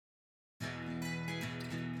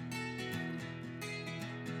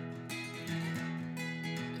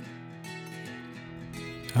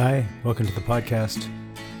Hi, welcome to the podcast.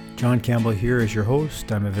 John Campbell here as your host.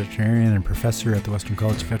 I'm a veterinarian and professor at the Western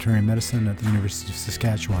College of Veterinary Medicine at the University of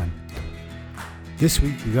Saskatchewan. This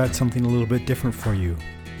week we got something a little bit different for you.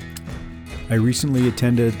 I recently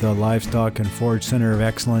attended the Livestock and Forage Center of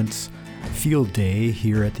Excellence Field Day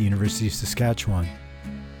here at the University of Saskatchewan.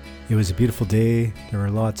 It was a beautiful day. There were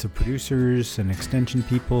lots of producers and extension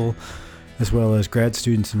people, as well as grad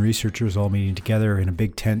students and researchers all meeting together in a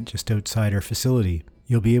big tent just outside our facility.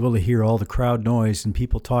 You'll be able to hear all the crowd noise and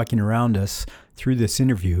people talking around us through this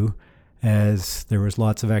interview, as there was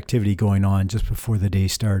lots of activity going on just before the day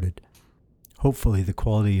started. Hopefully the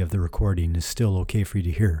quality of the recording is still okay for you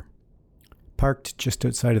to hear. Parked just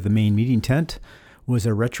outside of the main meeting tent was a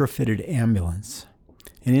retrofitted ambulance.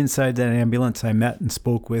 And inside that ambulance, I met and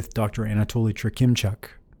spoke with Dr. Anatoliy Trokhymchuk.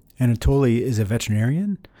 Anatoliy is a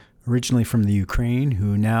veterinarian, originally from the Ukraine,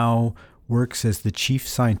 who now works as the chief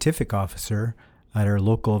scientific officer at our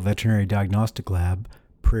local veterinary diagnostic lab,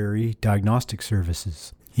 Prairie Diagnostic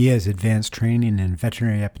Services. He has advanced training in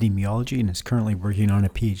veterinary epidemiology and is currently working on a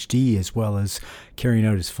PhD as well as carrying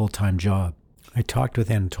out his full-time job. I talked with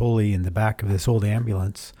Anatoliy in the back of this old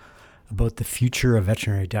ambulance about the future of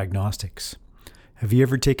veterinary diagnostics. Have you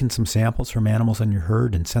ever taken some samples from animals on your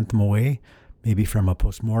herd and sent them away, maybe from a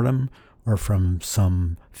postmortem or from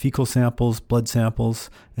some fecal samples, blood samples,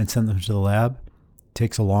 and sent them to the lab? It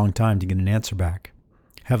takes a long time to get an answer back.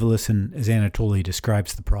 Have a listen as Anatoliy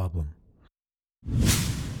describes the problem.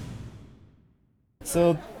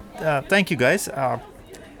 So, thank you guys.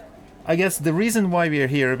 I guess the reason why we are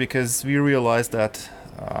here because we realized that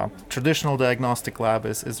traditional diagnostic lab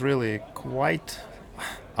is really quite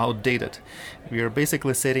outdated. We are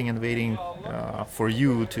basically sitting and waiting for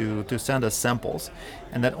you to send us samples,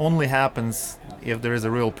 and that only happens if there is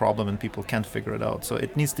a real problem and people can't figure it out. So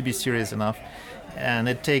it needs to be serious enough, and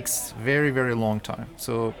it takes very, very long time.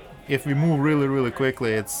 So if we move really, really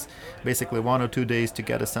quickly, it's basically 1 or 2 days to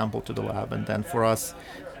get a sample to the lab, and then for us,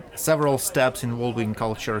 several steps involving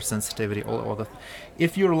culture, sensitivity, all that.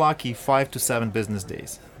 If you're lucky, 5 to 7 business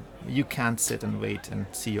days. You can't sit and wait and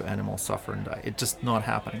see your animal suffer and die. It's just not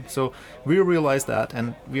happening. So we realize that,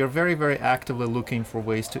 and we are very, very actively looking for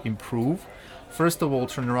ways to improve, first of all,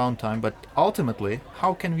 turnaround time, but ultimately,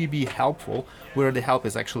 how can we be helpful where the help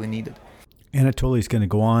is actually needed? Anatoliy is going to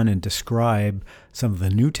go on and describe some of the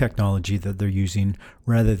new technology that they're using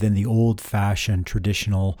rather than the old-fashioned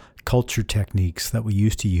traditional culture techniques that we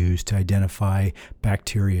used to use to identify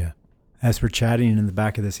bacteria. As we're chatting in the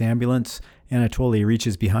back of this ambulance, Anatoliy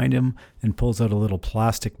reaches behind him and pulls out a little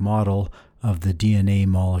plastic model of the DNA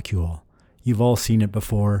molecule. You've all seen it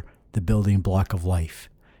before, the building block of life.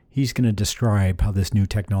 He's going to describe how this new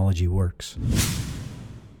technology works.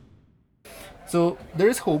 So there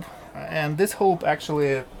is hope, and this hope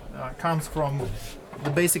actually comes from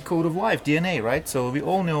the basic code of life, DNA, right? So we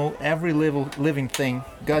all know every living thing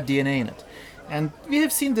got DNA in it. And we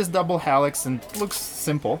have seen this double helix, and it looks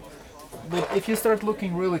simple. But if you start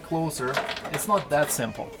looking really closer, it's not that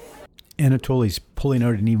simple. Anatoliy's pulling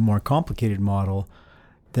out an even more complicated model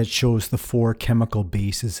that shows the 4 chemical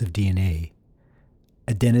bases of DNA: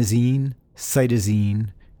 adenosine, cytosine,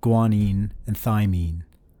 guanine, and thymine.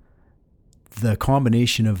 The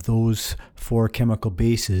combination of those 4 chemical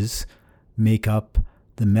bases make up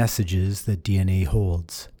the messages that DNA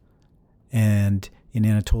holds. And in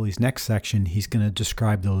Anatoliy's next section, he's going to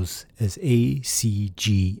describe those as A, C,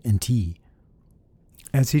 G, and T.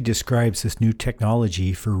 As he describes this new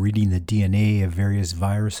technology for reading the DNA of various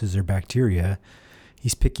viruses or bacteria,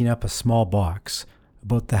 he's picking up a small box,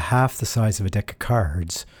 about half the size of a deck of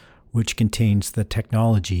cards, which contains the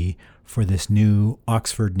technology for this new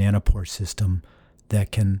Oxford nanopore system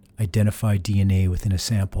that can identify DNA within a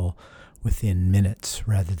sample within minutes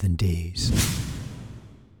rather than days.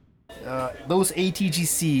 Those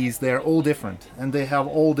ATGCs, they're all different, and they have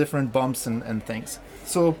all different bumps and things.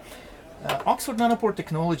 So Oxford Nanopore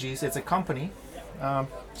Technologies, it's a company.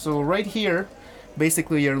 So right here,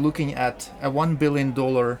 basically you're looking at a $1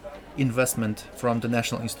 billion investment from the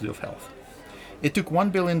National Institute of Health. It took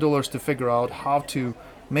 $1 billion to figure out how to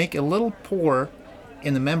make a little pore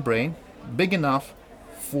in the membrane big enough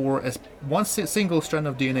for one single strand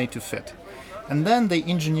of DNA to fit. And then they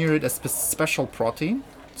engineered a special protein.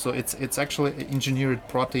 So it's actually an engineered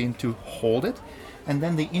protein to hold it. And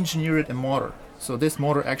then they engineered a motor. So this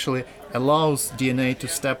motor actually allows DNA to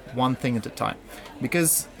step one thing at a time.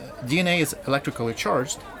 Because DNA is electrically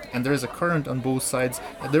charged, and there is a current on both sides,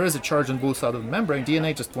 there is a charge on both sides of the membrane,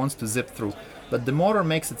 DNA just wants to zip through. But the motor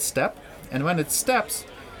makes it step, and when it steps,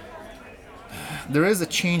 there is a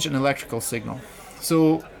change in electrical signal.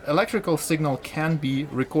 So electrical signal can be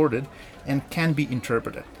recorded and can be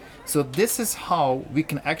interpreted. So this is how we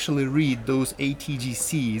can actually read those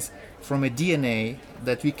ATGCs from a DNA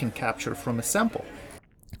that we can capture from a sample.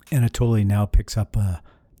 Anatoliy now picks up a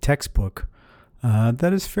textbook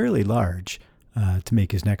that is fairly large to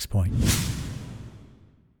make his next point.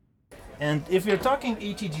 And if we're talking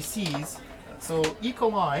ATGCs, so E.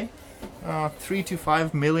 coli, 3 to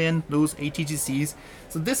 5 million, those ATGCs.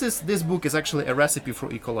 So this book is actually a recipe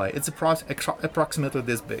for E. coli. It's approximately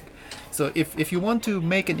this big. So if you want to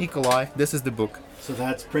make an E. coli, this is the book. So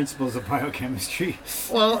that's Principles of Biochemistry.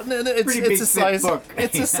 Well, it's a size. Book.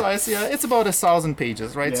 It's a size. Yeah, it's about 1,000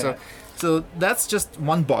 pages, right? Yeah. So that's just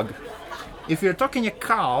one bug. If you're talking a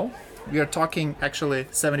cow, we are talking actually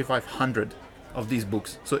 7,500 of these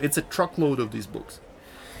books. So it's a truckload of these books.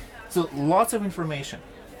 So lots of information.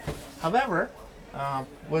 However,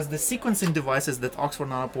 with the sequencing devices that Oxford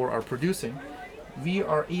Nanopore are producing, we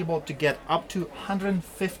are able to get up to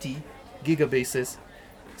 150 gigabases.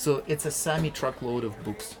 So it's a semi-truckload of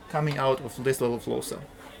books coming out of this little flow cell.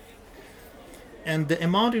 And the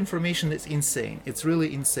amount of information is insane. It's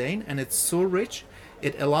really insane, and it's so rich.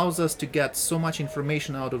 It allows us to get so much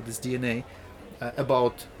information out of this DNA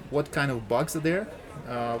about what kind of bugs are there,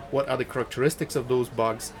 what are the characteristics of those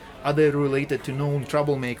bugs, are they related to known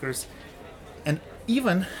troublemakers, and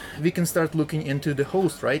even we can start looking into the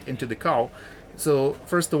host, right, into the cow. So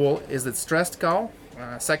first of all, is it stressed cow?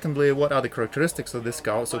 Secondly, what are the characteristics of this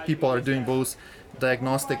cow? So people are doing both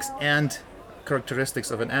diagnostics and characteristics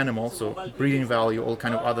of an animal, so breeding value, all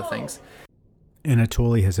kind of other things.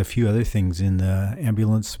 Anatoliy has a few other things in the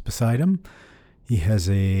ambulance beside him. He has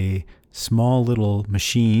a small little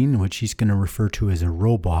machine, which he's going to refer to as a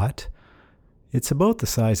robot. It's about the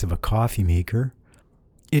size of a coffee maker.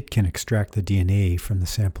 It can extract the DNA from the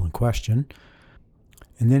sample in question.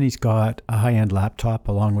 And then he's got a high-end laptop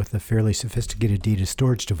along with a fairly sophisticated data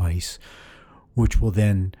storage device, which will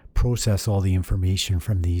then process all the information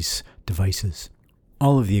from these devices.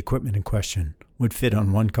 All of the equipment in question would fit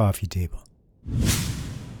on one coffee table.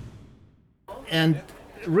 And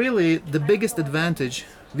really, the biggest advantage,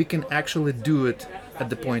 we can actually do it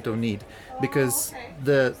at the point of need, because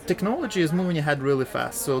the technology is moving ahead really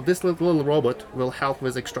fast. So this little robot will help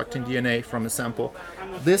with extracting DNA from a sample.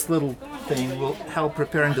 This little thing will help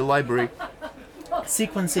preparing the library.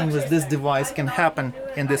 Sequencing with this device can happen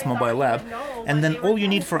in this mobile lab, and then all you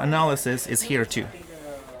need for analysis is here too.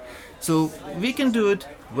 So we can do it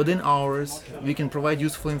within hours. We can provide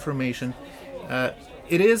useful information.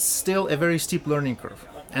 It is still a very steep learning curve,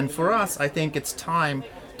 and for us, I think it's time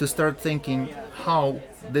to start thinking how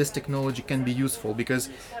this technology can be useful, because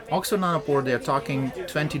Oxford Nanopore, they're talking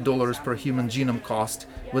 $20 per human genome cost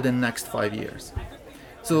within the next 5 years.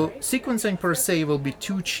 So sequencing per se will be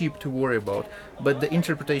too cheap to worry about, but the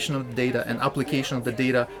interpretation of the data and application of the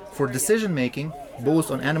data for decision making, both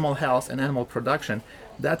on animal health and animal production,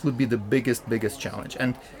 that would be the biggest challenge.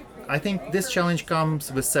 And I think this challenge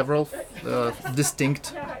comes with several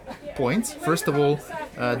distinct points. First of all,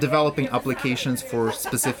 developing applications for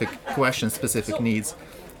specific questions, specific needs.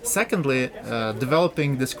 Secondly,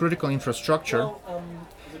 developing this critical infrastructure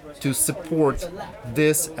to support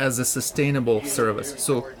this as a sustainable service.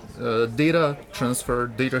 So data transfer,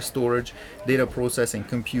 data storage, data processing,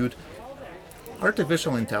 compute,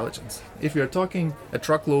 artificial intelligence. If you're talking a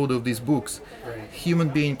truckload of these books, human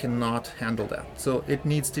being cannot handle that. So it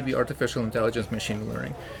needs to be artificial intelligence, machine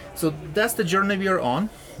learning. So that's the journey we are on.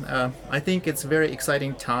 I think it's a very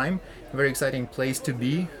exciting time, a very exciting place to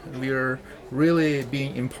be. We are really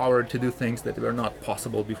being empowered to do things that were not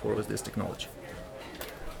possible before with this technology.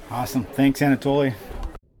 Awesome. Thanks, Anatoliy.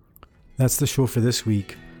 That's the show for this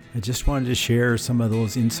week. I just wanted to share some of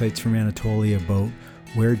those insights from Anatoliy about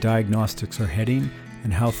where diagnostics are heading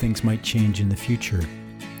and how things might change in the future.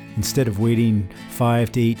 Instead of waiting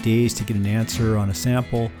 5 to 8 days to get an answer on a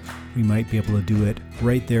sample, we might be able to do it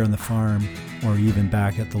right there on the farm or even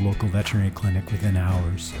back at the local veterinary clinic within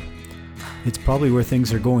hours. It's probably where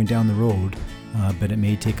things are going down the road, but it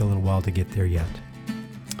may take a little while to get there yet.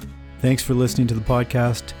 Thanks for listening to the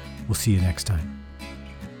podcast. We'll see you next time.